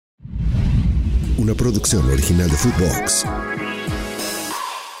una producción original de Footbox.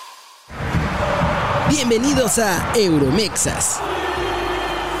 Bienvenidos a EUROMEXAS,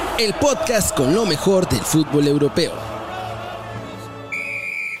 el podcast con lo mejor del fútbol europeo.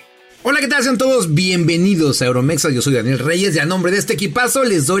 Hola, ¿qué tal? Sean todos bienvenidos a EUROMEXAS. Yo soy Daniel Reyes y a nombre de este equipazo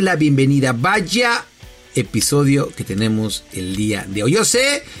les doy la bienvenida. Vaya episodio que tenemos el día de hoy. Yo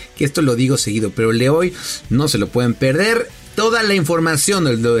sé que esto lo digo seguido, pero el de hoy no se lo pueden perder. Toda la información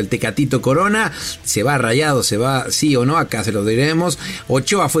del Tecatito Corona, se va Rayados, se va sí o no, acá se lo diremos.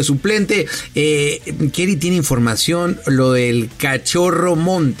 Ochoa fue suplente. Kerry tiene información, lo del Cachorro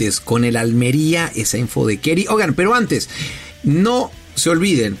Montes con el Almería, esa info de Kerry. Oigan, pero antes, no se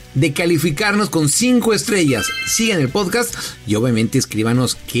olviden de calificarnos con 5 estrellas. Sigan el podcast y obviamente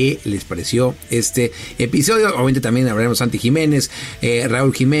escríbanos qué les pareció este episodio. Obviamente también hablaremos Santi Jiménez,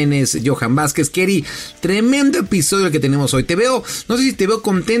 Raúl Jiménez, Johan Vázquez. Kerry, tremendo episodio que tenemos hoy. Te veo, no sé si te veo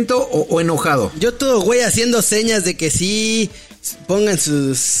contento o enojado. Yo todo güey haciendo señas de que sí pongan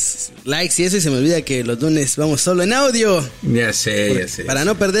sus likes y eso, y se me olvida que los lunes vamos solo en audio. Ya sé. Para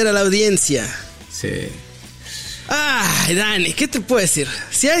no perder a la audiencia. Sí. Ay, Dani, ¿qué te puedo decir?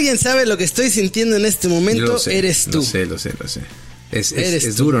 Si alguien sabe lo que estoy sintiendo en este momento, eres tú. Lo sé.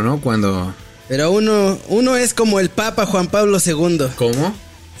 Es duro, ¿no? Cuando... Pero uno es como el Papa Juan Pablo II. ¿Cómo?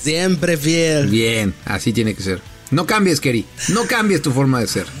 Siempre fiel. Bien, así tiene que ser. No cambies, Kerry. No cambies tu forma de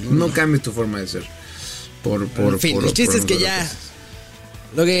ser. No cambies tu forma de ser. En fin, el chiste es que ya...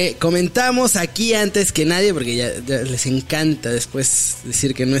 Lo que comentamos aquí antes que nadie, porque ya les encanta después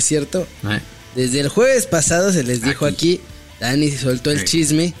decir que no es cierto... Desde el jueves pasado se les dijo aquí, Dani soltó el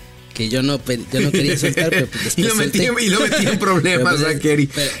chisme que yo no quería soltar, pero pues después y lo metí en problemas a Kerry.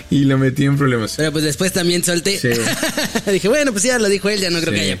 Y lo metí en problemas. Pero pues después también solté. Sí. Dije, bueno, pues ya lo dijo él, ya no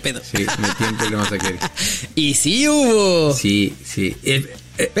creo que haya pedo. Sí, metí en problemas a Kerry. Y sí hubo. Sí.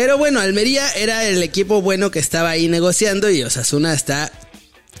 Pero bueno, Almería era el equipo bueno que estaba ahí negociando y Osasuna está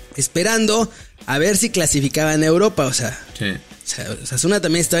esperando a ver si clasificaba en Europa, o sea... Sí. Osasuna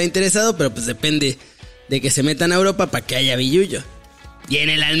también estaba interesado, pero pues depende de que se metan a Europa para que haya billullo. Y en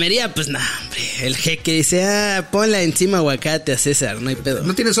el Almería, pues no, hombre, el jeque dice, ponla encima aguacate a César, no hay pedo.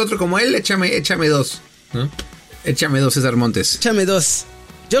 ¿No tienes otro como él? Échame 2, ¿no? Échame 2, César Montes. Échame 2.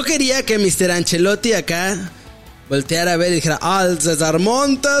 Yo quería que Mr. Ancelotti acá volteara a ver y dijera, el César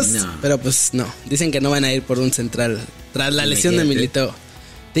Montes. No. Pero pues no, dicen que no van a ir por un central tras la lesión de Militao.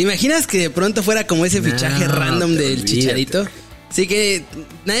 ¿Te imaginas que de pronto fuera como ese fichaje random del Chicharito? Sí, que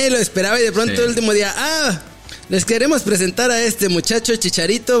nadie lo esperaba y de pronto el último día, les queremos presentar a este muchacho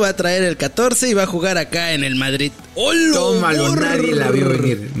Chicharito, va a traer el 14 y va a jugar acá en el Madrid. Tómalo, nadie la vio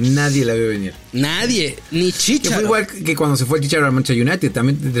venir. Nadie, ni Chicharo. Que fue igual que cuando se fue el Chicharo al Manchester United,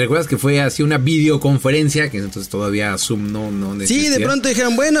 también te recuerdas que fue así una videoconferencia, que entonces todavía Zoom no existía. Sí, de pronto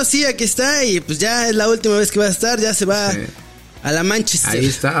dijeron, bueno, sí, aquí está y pues ya es la última vez que va a estar, ya se va... Sí. A la Manchester. Ahí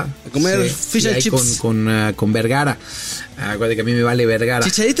está. A comer fish and chips. Con Vergara. Acuérdate que a mí me vale Vergara.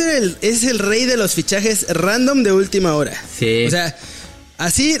 Chicharito es el rey de los fichajes random de última hora. Sí. O sea,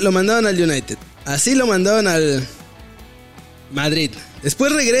 así lo mandaron al United. Así lo mandaron al Madrid.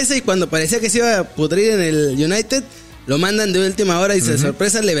 Después regresa y cuando parecía que se iba a pudrir en el United, lo mandan de última hora y se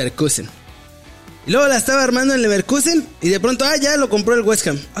sorpresa al Leverkusen. Y luego la estaba armando en Leverkusen y de pronto, ya lo compró el West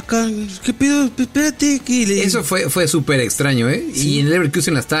Ham. Acá, ¿qué pido? Espérate. Eso fue súper extraño, ¿eh? Sí. Y en el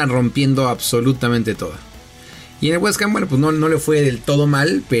Leverkusen la estaban rompiendo absolutamente toda. Y en el West Ham, bueno, pues no le fue del todo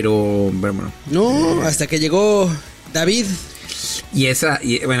mal, pero bueno. No, hasta que llegó David. Y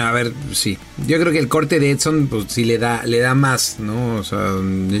bueno, a ver, sí. Yo creo que el corte de Edson, pues sí le da más, ¿no? O sea,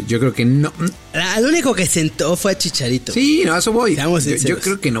 yo creo que no. Al único que sentó fue a Chicharito. Sí, no, a eso voy. Yo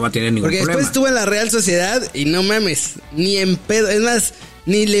creo que no va a tener ningún problema. Porque después estuvo en la Real Sociedad y no mames, ni en pedo. Es más,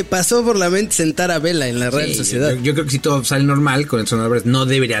 ni le pasó por la mente sentar a Vela en la Real Sociedad. Yo creo que si todo sale normal con Edson Álvarez, no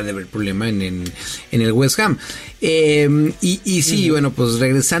debería de haber problema en el West Ham. Y sí, bueno, pues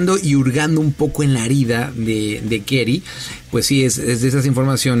regresando y hurgando un poco en la herida de Kerry, pues sí, es de esas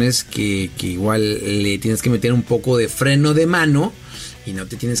informaciones que igual le tienes que meter un poco de freno de mano y no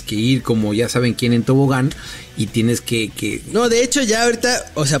te tienes que ir como ya saben quién en tobogán y tienes que... No, de hecho ya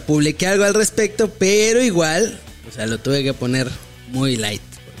ahorita, o sea, publiqué algo al respecto, pero igual, o sea, lo tuve que poner muy light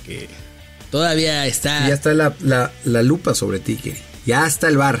porque todavía está... Ya está la lupa sobre ti, Kerry. Ya está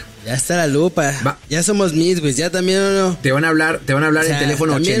el bar. Ya está la lupa. Va. Ya somos güey. Ya también no. Te van a hablar o sea, en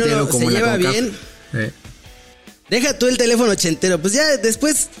teléfono ochentero como en la CONCACAF. Se lleva bien. Deja tú el teléfono ochentero. Pues ya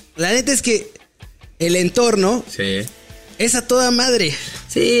después, la neta es que el entorno es a toda madre.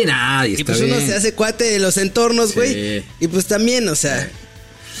 Sí, nadie está. Y pues bien. Uno se hace cuate de los entornos, güey. Y pues también, o sea,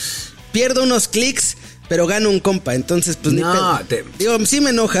 pierdo unos clics, pero gano un compa. Entonces, pues no, digo, sí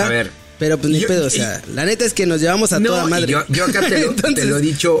me enoja. A ver. Pero pues ni pedo, o sea, la neta es que nos llevamos a toda madre. Yo acá te lo he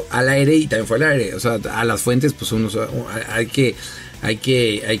dicho al aire y también fue al aire. O sea, a las fuentes, pues hay que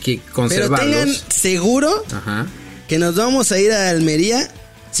conservarlos. Pero tengan seguro que nos vamos a ir a Almería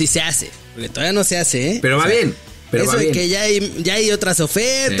si se hace. Porque todavía no se hace, ¿eh? Pero va bien. Pero eso de que ya hay otras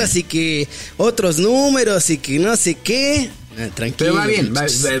ofertas y que otros números y que no sé qué. Tranquilo. Pero va bien,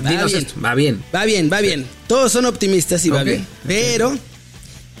 va bien. Todos son optimistas y va bien. Pero,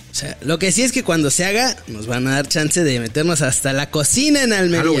 o sea, lo que sí es que cuando se haga, nos van a dar chance de meternos hasta la cocina en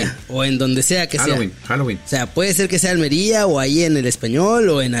Almería. Halloween. O en donde sea que sea. Halloween. O sea, puede ser que sea Almería o ahí en el Español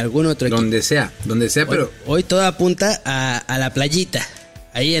o en algún otro equipo. Donde sea, pero... Hoy todo apunta a la playita.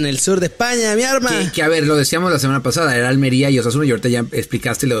 Ahí en el sur de España, mi arma. Que a ver, lo decíamos la semana pasada, era Almería y Osasuna, y ahorita ya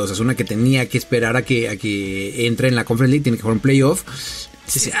explicaste lo de Osasuna, que tenía que esperar a que entre en la Conference League, tiene que jugar un playoff.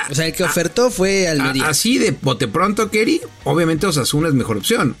 Sí. O sea, el que ofertó fue Almería. Así de bote pronto, Kerry, obviamente Osasuna es mejor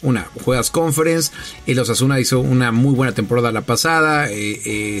opción. Juegas Conference, el Osasuna hizo una muy buena temporada la pasada,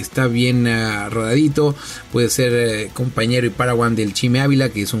 está bien rodadito, puede ser compañero y paraguas del Chime Ávila,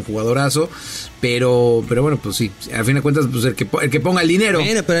 que es un jugadorazo. Pero bueno, pues sí, al fin de cuentas, pues el que ponga el dinero.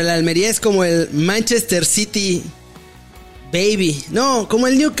 Bueno, pero el Almería es como el Manchester City Baby. No, como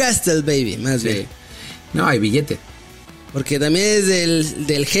el Newcastle Baby, más bien. No, hay billete. Porque también es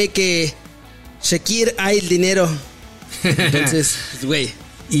del jeque Shakir, hay el dinero. Entonces, pues, güey.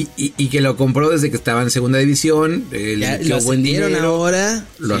 Y que lo compró desde que estaba en segunda división. Lo ascendieron ahora.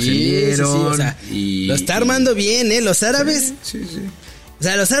 Lo ascendieron. Sí, o sea, lo está armando bien, ¿eh? Los árabes. Sí. O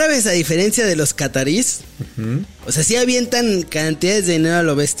sea, los árabes, a diferencia de los catarís, o sea, sí avientan cantidades de dinero a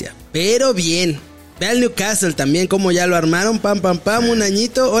lo bestia, pero bien. Ve al Newcastle también, como ya lo armaron, pam, un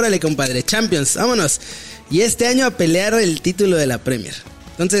añito, órale, compadre, Champions, vámonos. Y este año a pelear el título de la Premier.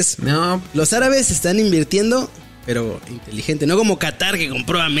 Entonces, los árabes están invirtiendo, pero inteligente, no como Qatar, que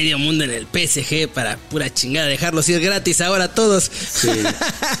compró a medio mundo en el PSG para pura chingada, dejarlos ir gratis ahora a todos. Sí.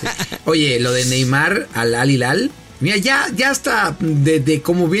 Oye, lo de Neymar al Al Hilal. Mira, ya hasta de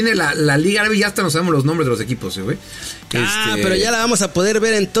cómo viene la Liga Árabe, ya hasta no sabemos los nombres de los equipos, güey. Pero ya la vamos a poder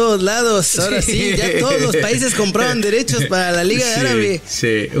ver en todos lados. Ahora sí, ya todos los países compraron derechos para la Liga Árabe.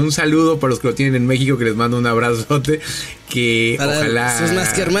 Sí, un saludo para los que lo tienen en México, que les mando un abrazote. Que para ojalá sus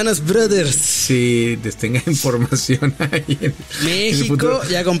más que hermanos brothers. Sí, les tenga información ahí México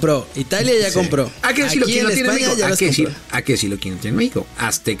ya compró, Italia ya compró. Que si lo quieren en España ya los compró. Que si lo quieren en México.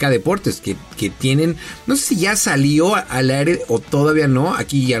 Azteca Deportes, que tienen, no sé si ya salió al aire o todavía no.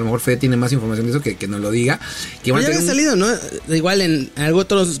 Aquí a lo mejor Fede tiene más información de eso, que nos lo diga. Que ya había salido, ¿no? Igual en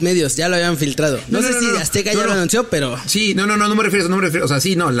otros medios ya lo habían filtrado. No sé si Azteca ya lo anunció, pero... Sí, no me refiero. O sea,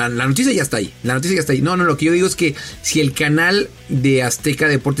 sí, no, la noticia ya está ahí. No, lo que yo digo es que si el canal de Azteca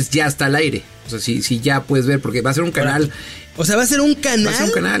Deportes ya está al aire. O sea, si ya puedes ver, porque va a ser un canal. O sea, ¿va a ser un canal? Va a ser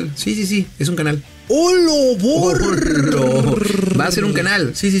un canal, sí, es un canal. ¡Holo, borro! Va a ser un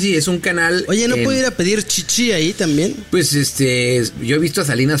canal, sí, es un canal. Oye, ¿no puedo ir a pedir chichi ahí también? Pues yo he visto a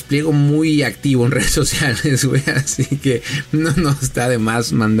Salinas Pliego muy activo en redes sociales, güey, así que no está de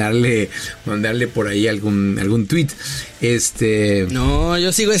más mandarle por ahí algún tweet. No,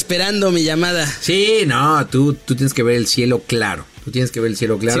 yo sigo esperando mi llamada. Sí, no, tú tienes que ver el cielo claro.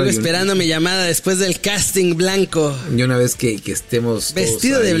 Sigo esperando mi llamada después del casting blanco. Y una vez que estemos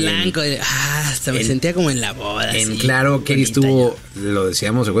vestido de blanco, hasta me sentía como en la boda. En claro, Kerry estuvo, lo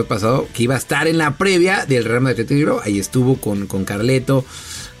decíamos el jueves pasado, que iba a estar en la previa del Real Madrid Tecatito. Ahí estuvo con Carleto,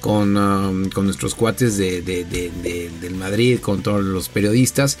 con nuestros cuates del Madrid, con todos los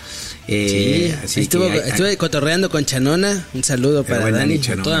periodistas. Así estuve cotorreando con Chanona. Un saludo para Dani.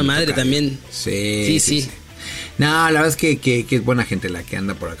 Toda madre también. Sí. No, la verdad es que es buena gente la que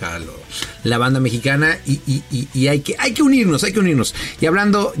anda por acá, la banda mexicana, y hay que unirnos. Y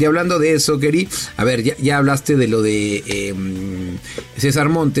hablando de eso, Kerry, a ver, ya hablaste de lo de César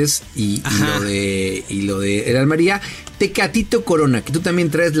Montes y lo de el Almería. Tecatito Corona, que tú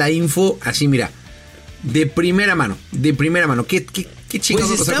también traes la info así, mira, de primera mano. ¿Qué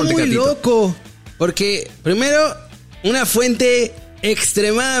chingados pues pasa está con Tecatito? Muy loco, porque primero una fuente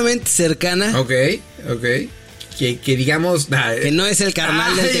extremadamente cercana. Ok. Que digamos... que no es el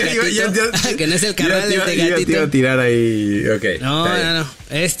carnal del Tecatito. Que no es el carnal del Tecatito. Yo te iba a tirar ahí... Okay, no.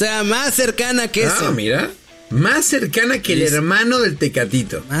 Está más cercana que eso. Mira. Más cercana que el hermano del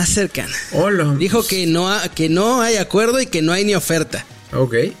Tecatito. Más cercana. Hola. Dijo que no hay acuerdo y que no hay ni oferta.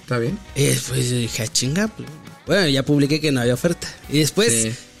 Ok, está bien. Pues dije, chinga. Bueno, ya publiqué que no había oferta. Y después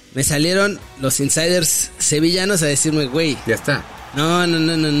me salieron los insiders sevillanos a decirme, güey. Ya está. No,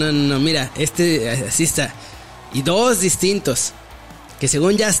 mira, así está. Y dos distintos, que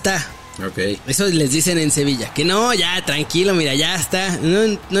según ya está. Ok. Eso les dicen en Sevilla. Que no, ya, tranquilo, mira, ya está.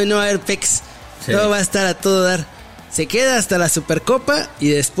 No va a haber pex. Sí. Todo va a estar a todo dar. Se queda hasta la Supercopa y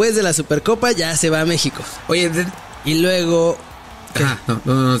después de la Supercopa ya se va a México. Oye, y luego...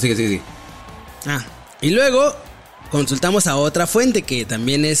 No, sigue. Y luego consultamos a otra fuente que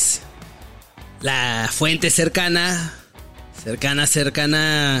también es la fuente cercana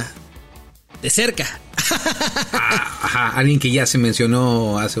de cerca. Alguien que ya se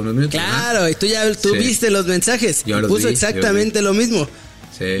mencionó hace unos minutos. Claro, y tú viste los mensajes. Yo puso exactamente lo mismo.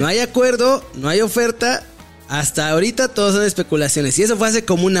 Sí. No hay acuerdo, no hay oferta. Hasta ahorita todos son especulaciones. Y eso fue hace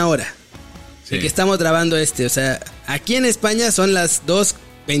como una hora. Sí. Que estamos grabando O sea, aquí en España son las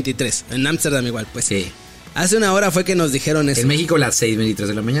 2:23. En Ámsterdam igual, pues. Sí. Hace una hora fue que nos dijeron eso. En México las 6:23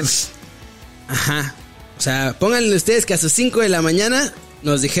 de la mañana. Ajá. O sea, pónganle ustedes que a sus 5 de la mañana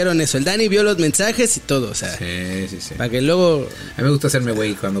nos dijeron eso. El Dani vio los mensajes y todo, o sea. Sí. Para que luego... A mí me gusta hacerme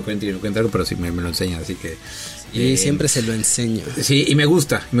güey cuando cuento algo, pero sí me lo enseñan, así que... Y siempre se lo enseño. Sí, y me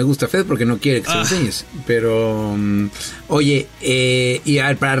gusta Fed porque no quiere que se lo enseñes. Pero, oye, y a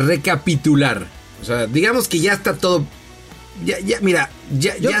ver, para recapitular, o sea, digamos que ya está todo... Ya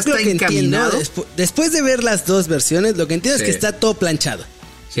está encaminado. Después de ver las dos versiones, lo que entiendo es que está todo planchado.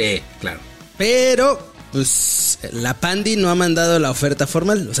 Sí, claro. Pero, pues, la Pandi no ha mandado la oferta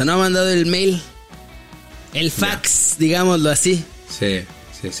formal. O sea, no ha mandado el mail, el fax, digámoslo así. Sí.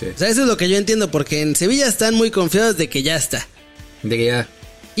 O sea, eso es lo que yo entiendo, porque en Sevilla están muy confiados de que ya está. De que ya.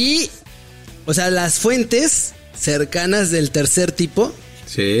 Y, o sea, las fuentes cercanas del tercer tipo,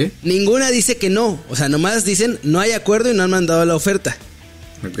 sí, ninguna dice que no. O sea, nomás dicen no hay acuerdo y no han mandado la oferta.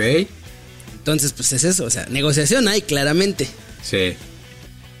 Ok. Entonces, pues es eso. O sea, negociación hay claramente. Sí.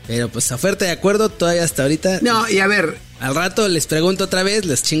 Pero pues oferta de acuerdo todavía hasta ahorita. No, y a ver, al rato les pregunto otra vez,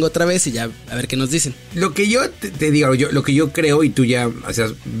 les chingo otra vez y ya a ver qué nos dicen. Lo que yo te digo, lo que yo creo, y tú ya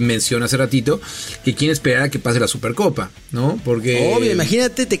hacías mención hace ratito, que quieren esperar a que pase la Supercopa, ¿no? Porque... Obvio,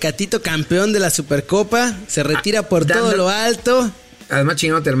 imagínate, Tecatito campeón de la Supercopa, se retira por todo lo alto. Además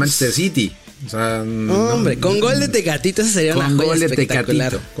chingándote al Manchester City. O sea, hombre, con gol de Tecatito eso sería una joya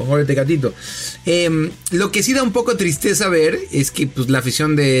espectacular. Con gol de Tecatito. Lo que sí da un poco tristeza ver es que pues la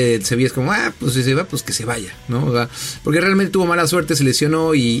afición de Sevilla es como, pues si se va, pues que se vaya, ¿no? O sea, porque realmente tuvo mala suerte, se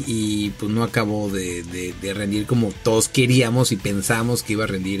lesionó y pues no acabó de rendir como todos queríamos y pensamos que iba a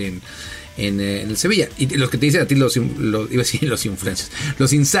rendir en el Sevilla. Y los que te dicen a ti, iba a decir los influencers,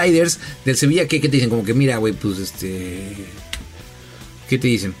 los insiders del Sevilla, ¿qué te dicen? Como que mira, güey, pues ¿qué te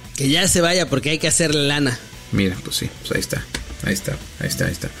dicen? Que ya se vaya porque hay que hacerle lana. Mira, pues sí, pues ahí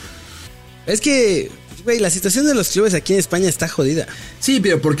está. Es que, güey, la situación de los clubes aquí en España está jodida. Sí,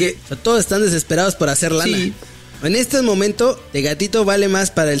 pero porque... O sea, todos están desesperados por hacer lana. Sí. En este momento, Tecatito vale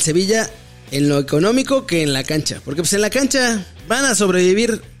más para el Sevilla en lo económico que en la cancha. Porque pues en la cancha van a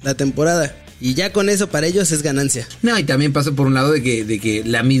sobrevivir la temporada. Y ya con eso para ellos es ganancia. No, y también pasa por un lado de que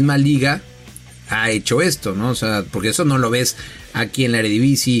la misma liga ha hecho esto, ¿no? O sea, porque eso no lo ves aquí en la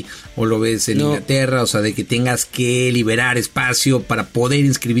Eredivisie o lo ves en Inglaterra, o sea, de que tengas que liberar espacio para poder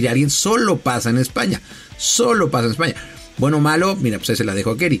inscribir a alguien, solo pasa en España. Bueno o malo, mira, pues ahí se la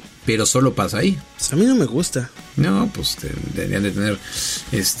dejo a Kerry, pero solo pasa ahí. Pues a mí no me gusta. No, pues deberían de tener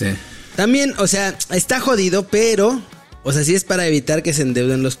También, o sea, está jodido, pero... O sea, sí es para evitar que se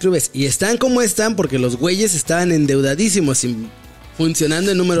endeuden los clubes. Y están como están porque los güeyes estaban endeudadísimos funcionando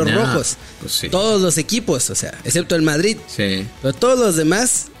en números rojos. Pues sí. Todos los equipos, o sea, excepto el Madrid. Sí. Pero todos los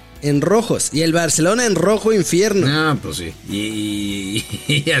demás en rojos. Y el Barcelona en rojo infierno. No, pues sí.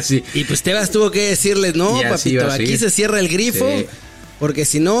 Y así. Y pues Tebas tuvo que decirles, no, papito, aquí se cierra el grifo. Sí. Porque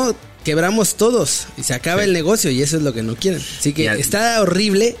si no, quebramos todos. Y se acaba el negocio. Y eso es lo que no quieren. Así que está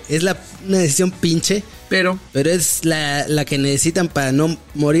horrible. Es una decisión pinche. Pero es la que necesitan para no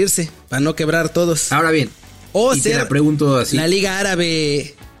morirse. Para no quebrar todos. Ahora bien. O y ser te la pregunto así. La Liga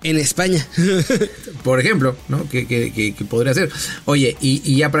Árabe en España. Por ejemplo, ¿no? Que podría ser. Oye,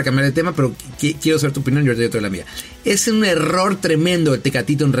 y ya para cambiar de tema, pero quiero saber tu opinión y ahorita yo te doy la mía. ¿Es un error tremendo el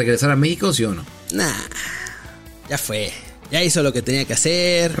Tecatito en regresar a México, sí o no? Nah, ya fue. Ya hizo lo que tenía que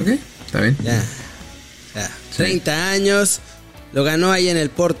hacer. Ok, está bien. Ya. 30 años. Lo ganó ahí en el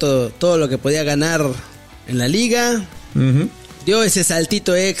Porto todo lo que podía ganar en la liga. Dio ese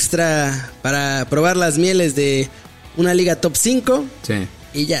saltito extra para probar las mieles de una liga top 5. Sí.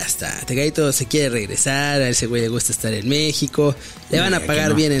 Y ya está. Tecatito se quiere regresar. A ese güey le gusta estar en México. Le van a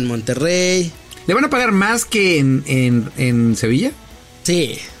pagar bien en Monterrey. ¿Le van a pagar más que en Sevilla?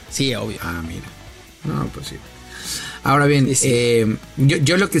 Sí, obvio. Ah, mira. No, pues sí. Ahora bien, sí.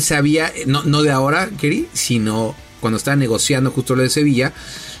 Yo lo que sabía, no de ahora, Kerry, sino cuando estaba negociando justo lo de Sevilla,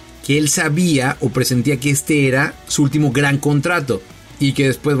 que él sabía o presentía que este era su último gran contrato Y que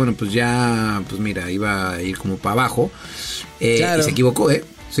después, bueno, pues ya, pues mira, iba a ir como para abajo. Claro. Y se equivocó,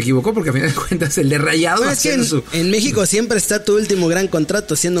 Se equivocó porque a final de cuentas el de Rayados... No, es que en México siempre está tu último gran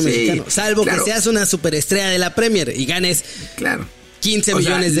contrato siendo mexicano. Salvo que seas una superestrella de la Premier y ganes 15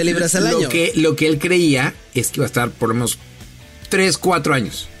 millones de libras al año. Lo que él creía es que iba a estar por lo menos 3-4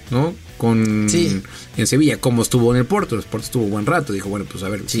 años, ¿no? En Sevilla, como estuvo en el Porto. El Porto estuvo buen rato. Dijo, bueno, pues a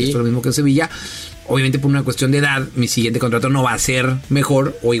ver, si esto es lo mismo que en Sevilla, obviamente por una cuestión de edad, mi siguiente contrato no va a ser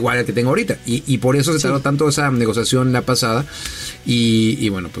mejor o igual al que tengo ahorita. Y por eso se tardó tanto esa negociación la pasada. Y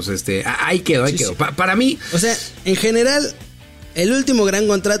bueno, pues ahí quedó. Para mí... O sea, en general, el último gran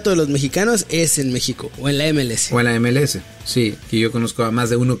contrato de los mexicanos es en México o en la MLS. O en la MLS, sí. Que yo conozco a más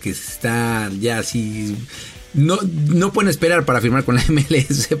de uno que está ya así... No pueden esperar para firmar con la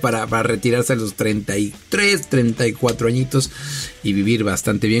MLS para retirarse a los 33, 34 añitos y vivir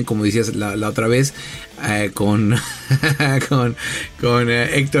bastante bien, como decías la otra vez, con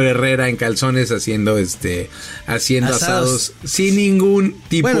Héctor Herrera en calzones haciendo asados sin ningún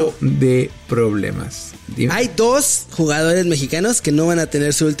tipo de problemas. Dime. Hay 2 jugadores mexicanos que no van a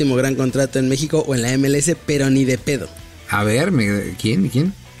tener su último gran contrato en México o en la MLS, pero ni de pedo. A ver,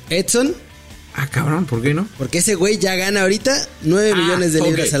 ¿quién? Edson. Ah, cabrón, ¿por qué no? Porque ese güey ya gana ahorita 9 millones de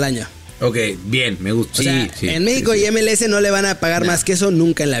libras al año. Ok, bien, me gusta. O sea, en México y MLS no le van a pagar más que eso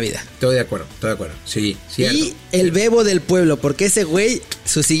nunca en la vida. Estoy de acuerdo. Sí, cierto. Y el bebo del pueblo, porque ese güey,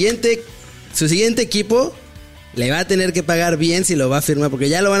 su siguiente equipo le va a tener que pagar bien si lo va a firmar, porque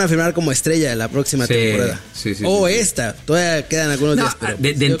ya lo van a firmar como estrella la próxima temporada. Todavía quedan algunos días, pero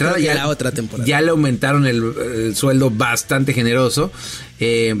de entrada ya la otra temporada. Ya le aumentaron el sueldo bastante generoso,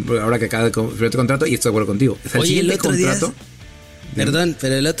 ahora que acaba de firmar tu contrato, y estoy de acuerdo contigo. O sea, Oye, el otro día, perdón,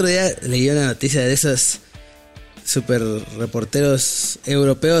 pero el otro día leí una noticia de esos super reporteros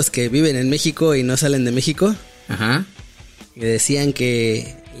europeos que viven en México y no salen de México. Ajá. Y decían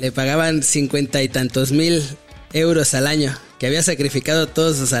que le pagaban 50 y tantos mil euros al año, que había sacrificado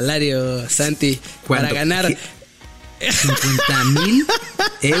todo su salario, Santi, para ganar 50,000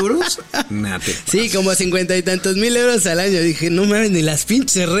 euros. Sí, como 50 y tantos mil euros al año. Dije, no mames, ni las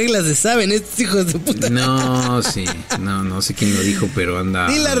pinches reglas se saben estos hijos de puta. No sé quién lo dijo, pero anda.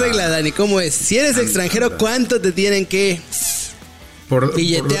 Di la regla, Dani, ¿cómo es? Si eres extranjero, ¿cuánto te tienen que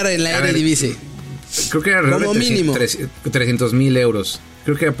billetear en la Eredivisie? Creo que era como mínimo 300,000 euros.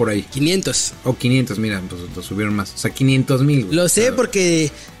 Creo que era por ahí. 500. O 500, mira, pues lo subieron más. O sea, 500,000. Lo sé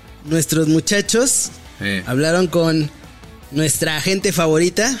porque nuestros muchachos hablaron con nuestra agente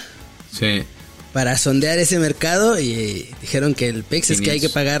favorita. Sí. Para sondear ese mercado y dijeron que el PEX 500. Es que hay que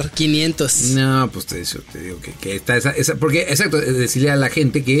pagar 500. No, pues te digo que está esa porque exacto, es decirle a la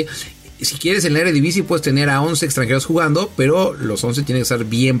gente que si quieres en la Eredivisie puedes tener a 11 extranjeros jugando, pero los 11 tienen que estar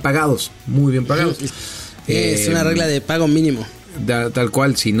bien pagados, muy bien pagados. Es una regla de pago mínimo. Tal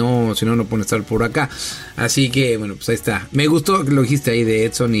cual, si no pueden estar por acá. Así que bueno, pues ahí está. Me gustó que lo dijiste ahí de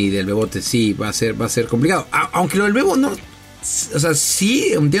Edson y del Bebote. Sí, va a ser complicado. Aunque lo del Bebo no, o sea,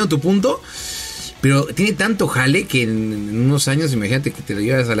 sí entiendo tu punto, pero tiene tanto jale que en unos años, imagínate que te lo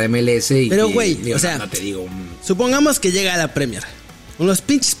llevas a la MLS y... Pero güey, o sea, no te digo, supongamos que llega a la Premier. Con los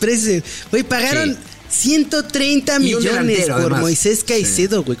pinches precios, güey, pagaron 130 millones por además, Moisés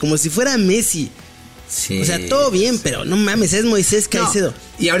Caicedo, güey, como si fuera Messi. Sí, o sea, todo bien, pero no mames, es Moisés Caicedo.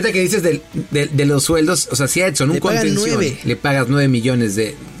 No. Y ahorita que dices de los sueldos, o sea, si a Edson un contención le pagas 9 millones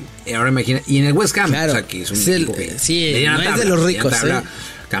de... Ahora imagina, y en el West Ham, claro, o sea, que es un equipo que... Sí, no tabla, es de los ricos,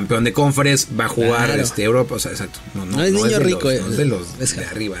 campeón de conference, va a jugar Europa, o sea, exacto. No es niño rico, no es de los de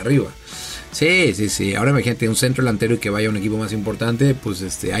arriba. Sí. Ahora imagínate un centro delantero y que vaya a un equipo más importante, pues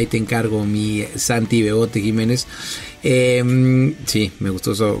ahí te encargo mi Santi Bebote Jiménez. Sí, me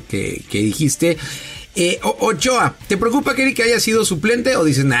gustó eso que dijiste. Ochoa, ¿te preocupa que haya sido suplente o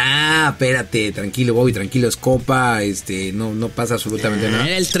dices, espérate, tranquilo Bobby, tranquilo, es Copa, no pasa absolutamente nada?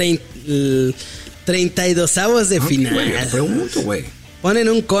 Era el 32avos de final. Güey, te pregunto, güey. Ponen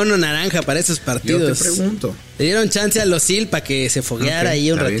un cono naranja para esos partidos. Yo te pregunto. Le dieron chance a Losil para que se fogueara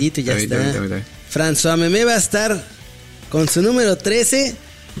ahí un ratito y ya está. François Memé va a estar con su número 13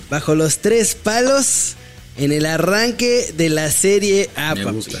 bajo los 3 palos en el arranque de la Serie A.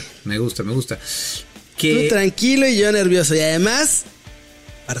 Me gusta. Tú tranquilo y yo nervioso. Y además,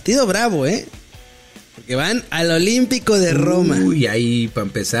 partido bravo, porque van al Olímpico de Roma. Uy, ahí para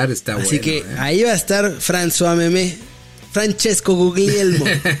empezar está bueno. Así que ahí va a estar François Memé. Francesco Guglielmo.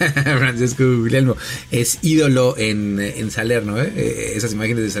 Francesco Guglielmo es ídolo en Salerno, esas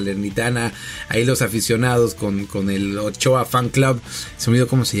imágenes de Salernitana, ahí los aficionados con el Ochoa Fan Club, se me olvidó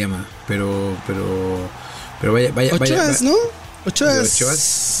cómo se llama, pero vaya. Ochoas, ¿no? Ochoas.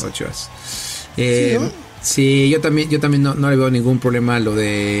 Sí, ¿no? Sí, yo también no le veo ningún problema a lo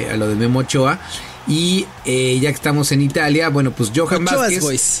de Memo Ochoa. Y ya que estamos en Italia, bueno, pues Johan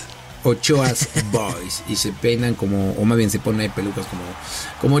Vázquez. Ochoa's Boys. Y se peinan como, o más bien se ponen ahí pelucas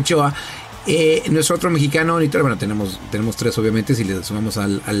como Ochoa. Nuestro otro mexicano, bueno, tenemos tres obviamente, si le sumamos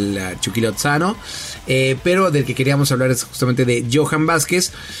al Chucky Lozano, pero del que queríamos hablar es justamente de Johan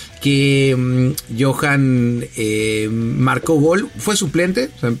Vázquez, que Johan marcó gol, fue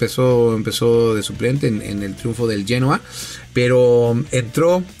suplente, o sea, empezó de suplente en el triunfo del Genoa, pero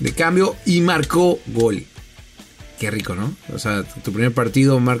entró de cambio y marcó gol. Qué rico, ¿no? O sea, tu primer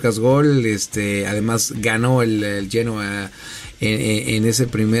partido marcas gol, además ganó el Genoa en ese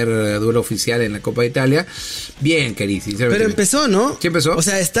primer duelo oficial en la Copa de Italia. Bien, querido. Pero empezó, ¿no? Sí empezó. O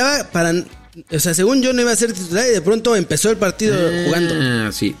sea, según yo no iba a ser titular y de pronto empezó el partido jugando. Ah,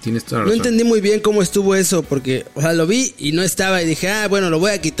 sí, tienes toda la razón. No entendí muy bien cómo estuvo eso, porque, o sea, lo vi y no estaba y dije, bueno, lo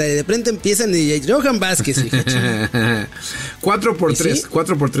voy a quitar. Y de pronto empiezan y Johan Vázquez. Y dije, 4-3, ¿sí?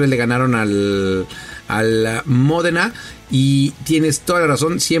 4-3 le ganaron al Módena. Y tienes toda la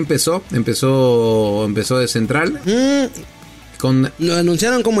razón, sí empezó de central. Lo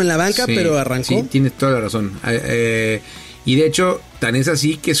anunciaron como en la banca, sí, pero arrancó. Sí, tienes toda la razón. Y de hecho, tan es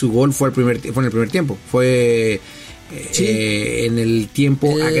así que su gol fue en el primer tiempo. Fue sí, en el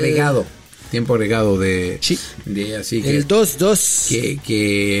tiempo agregado. Tiempo agregado de... Sí. Así que, el 2-2.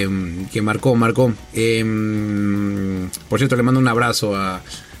 Que marcó. Por cierto, le mando un abrazo a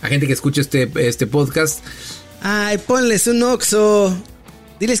gente que escucha este podcast. Ay, ponles un Oxxo.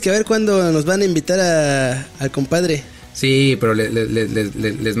 Diles que a ver cuándo nos van a invitar al compadre. Sí, pero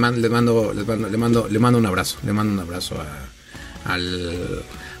les mando un abrazo. Le mando un abrazo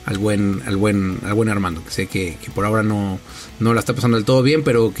al buen Armando, que sé que por ahora no la está pasando del todo bien,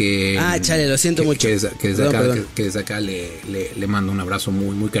 pero que... chale, lo siento mucho. Que desde acá le mando un abrazo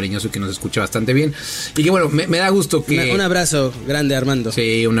muy, muy cariñoso y que nos escucha bastante bien. Y que bueno, me da gusto que... Un abrazo grande, Armando.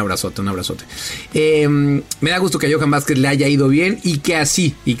 Sí, un abrazote. Me da gusto que a Johan Vázquez le haya ido bien y que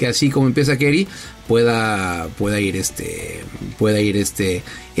así como empieza Kerry, pueda ir este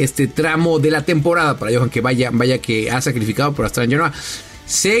tramo de la temporada para Johan, que vaya que ha sacrificado por estar en Genoa.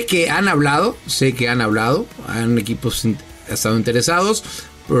 Sé que han hablado, han equipos estado interesados,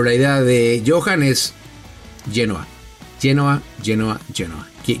 pero la idea de Johan es Genoa.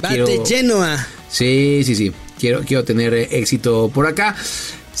 ¡Bate Genoa! Sí. Quiero tener éxito por acá.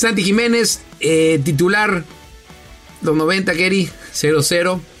 Santi Jiménez, titular, los 90, Kerry,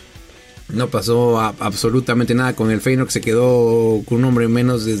 0-0. No pasó absolutamente nada con el Feyenoord, que se quedó con un hombre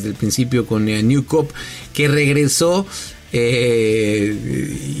menos desde el principio con Newcop, que regresó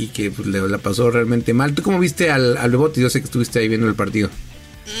y que pues, la pasó realmente mal. ¿Tú cómo viste al Bebote? Yo sé que estuviste ahí viendo el partido.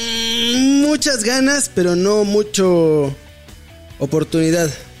 Muchas ganas, pero no mucho oportunidad.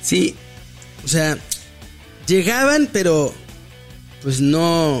 Sí. O sea, llegaban, pero pues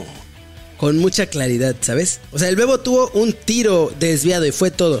no con mucha claridad, ¿sabes? O sea, el Bebo tuvo un tiro desviado y fue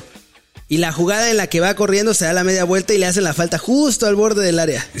todo. Y la jugada en la que va corriendo se da la media vuelta y le hacen la falta justo al borde del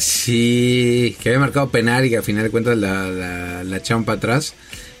área. Sí, que había marcado penal y que al final de cuentas la echaron para atrás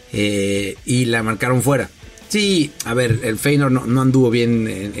y la marcaron fuera. Sí, a ver, el Feyenoord no anduvo bien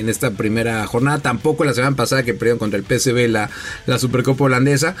en esta primera jornada. Tampoco la semana pasada que perdieron contra el PSV la Supercopa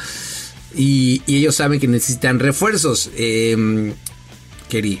holandesa. Y ellos saben que necesitan refuerzos.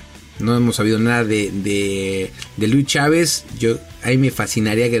 No hemos sabido nada de Luis Chávez. Ahí me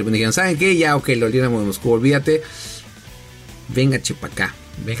fascinaría que me dijeran, ¿saben qué? Ya, lo Dinamo de Moscú, olvídate. Venga chepa acá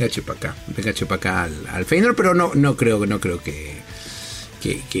al Feyenoord, pero no creo que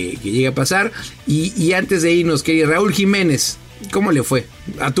llegue a pasar. Y antes de irnos, querido Raúl Jiménez, ¿cómo le fue?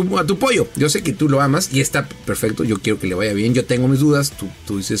 A tu pollo. Yo sé que tú lo amas y está perfecto. Yo quiero que le vaya bien. Yo tengo mis dudas.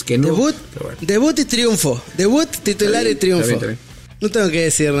 Tú dices que no. Debut y triunfo. Debut, titular y triunfo. Está bien. No tengo que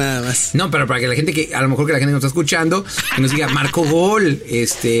decir nada más. No, pero para que la gente a lo mejor que la gente nos está escuchando, que nos diga, marcó gol,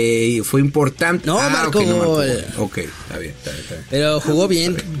 fue importante. No, marcó gol. Ok, está bien. Pero jugó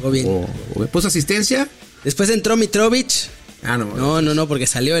bien. ¿Puso asistencia? Después entró Mitrovic. No, porque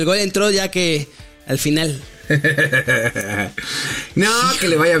salió el gol, entró ya que al final. No, que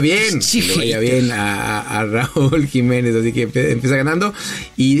le vaya bien. Que le vaya bien a Raúl Jiménez. Así que empieza ganando.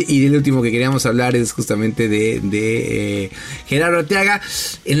 Y del último que queríamos hablar es justamente de Gerardo Arteaga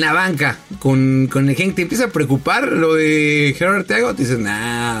en la banca con el Genk. ¿Te empieza a preocupar lo de Gerardo Arteaga o te dices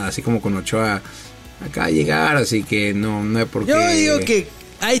nada? Así como con Ochoa acaba de llegar, así que no hay por qué. Yo digo que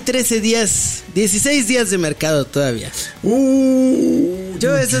hay 16 días de mercado todavía.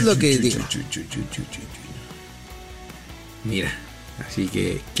 Yo eso es lo que digo. Mira, así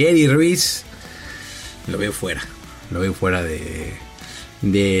que Kerry Ruiz lo veo fuera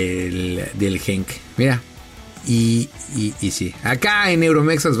del Genk. Mira, Y sí, acá en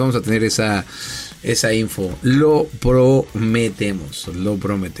EUROMEXAS vamos a tener esa info. Lo prometemos.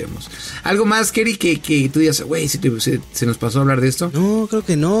 ¿Algo más, Kerry, que tú digas, güey, se nos pasó a hablar de esto? No, creo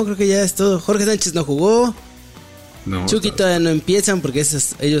que ya es todo. Jorge Sánchez no jugó. No, Chucky todavía no empiezan porque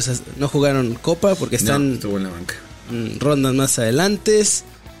ellos no jugaron Copa porque están estuvo en la banca. Rondas más adelante.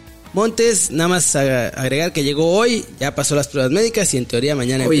 Montes, nada más agregar que llegó hoy, ya pasó las pruebas médicas y en teoría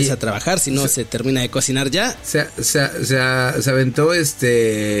mañana empieza a trabajar, si no se termina de cocinar ya. Se aventó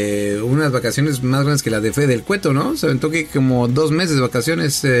unas vacaciones más grandes que las de Fede del Cueto, ¿no? Se aventó que como 2 meses de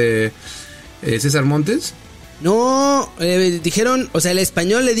vacaciones César Montes. No, dijeron, o sea, el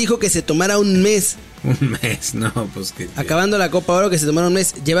Español le dijo que se tomara un mes. Un mes, no, pues que... Acabando la Copa Oro que se tomara un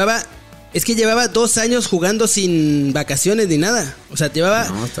mes. Llevaba 2 años jugando sin vacaciones ni nada. O sea,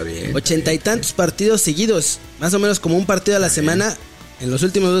 llevaba 80 y tantos partidos seguidos. Más o menos como un partido a la semana en los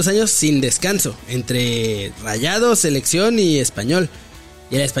últimos 2 años sin descanso. Entre Rayados, Selección y Español.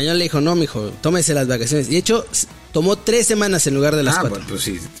 Y el Español le dijo, no, mijo, tómese las vacaciones. Y de hecho, tomó 3 semanas en lugar de las 4. Bueno, pues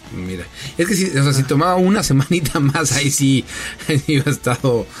sí, mira. Es que si tomaba una semanita más, ahí sí hubiera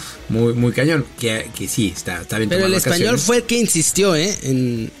estado muy, muy cañón. Que sí, está bien. Pero el Español fue el que insistió,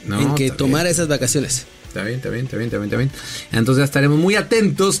 en que tomara esas vacaciones. Está bien. Entonces ya estaremos muy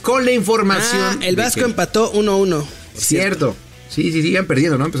atentos con la información. El Vasco empató 1-1. Cierto. Sí, iban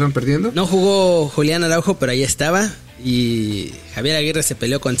perdiendo, ¿no? Empezaron perdiendo. No jugó Julián Araujo, pero ahí estaba. Y Javier Aguirre se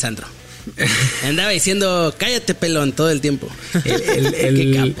peleó con Sandro. Andaba diciendo, cállate pelón, todo el tiempo.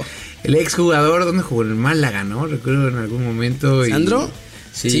 Qué capo. El exjugador, ¿dónde jugó? En Málaga, ¿no? Recuerdo en algún momento. ¿Sandro?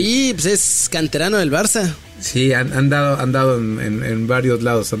 Sí, pues es canterano del Barça. Sí, han andado en varios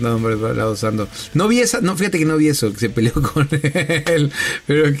lados, Sandro. No vi fíjate que no vi eso, que se peleó con él,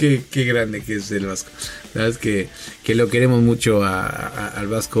 pero qué grande que es el Vasco. La verdad es que lo queremos mucho al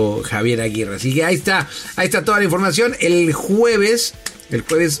Vasco Javier Aguirre. Así que ahí está toda la información. El jueves,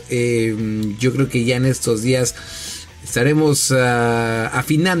 yo creo que ya en estos días estaremos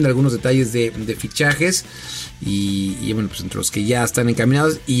afinando algunos detalles de fichajes. Y bueno, pues entre los que ya están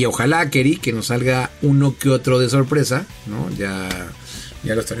encaminados. Y ojalá, Kerry, que nos salga uno que otro de sorpresa, ¿no? Ya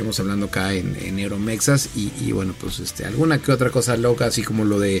lo estaremos hablando acá en EUROMEXAS. Y bueno, pues alguna que otra cosa loca, así como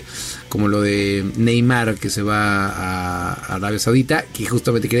lo de Neymar, que se va a Arabia Saudita, que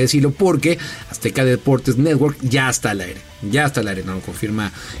justamente quería decirlo porque Azteca Deportes Network ya está al aire, nos lo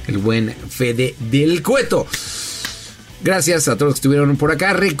confirma el buen Fede del Cueto. Gracias a todos los que estuvieron por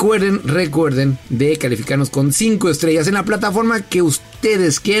acá. Recuerden de calificarnos con 5 estrellas en la plataforma que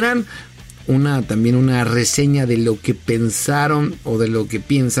ustedes quieran. También una reseña de lo que pensaron o de lo que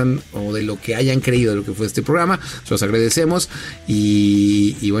piensan o de lo que hayan creído de lo que fue este programa. Se los agradecemos.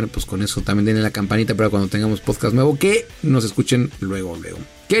 Y bueno, pues con eso también denle la campanita para cuando tengamos podcast nuevo que nos escuchen luego.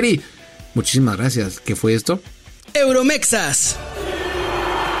 Kerry, muchísimas gracias. ¿Qué fue esto? EUROMEXAS.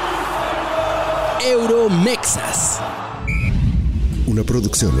 Una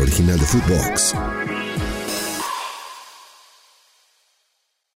producción original de Footbox.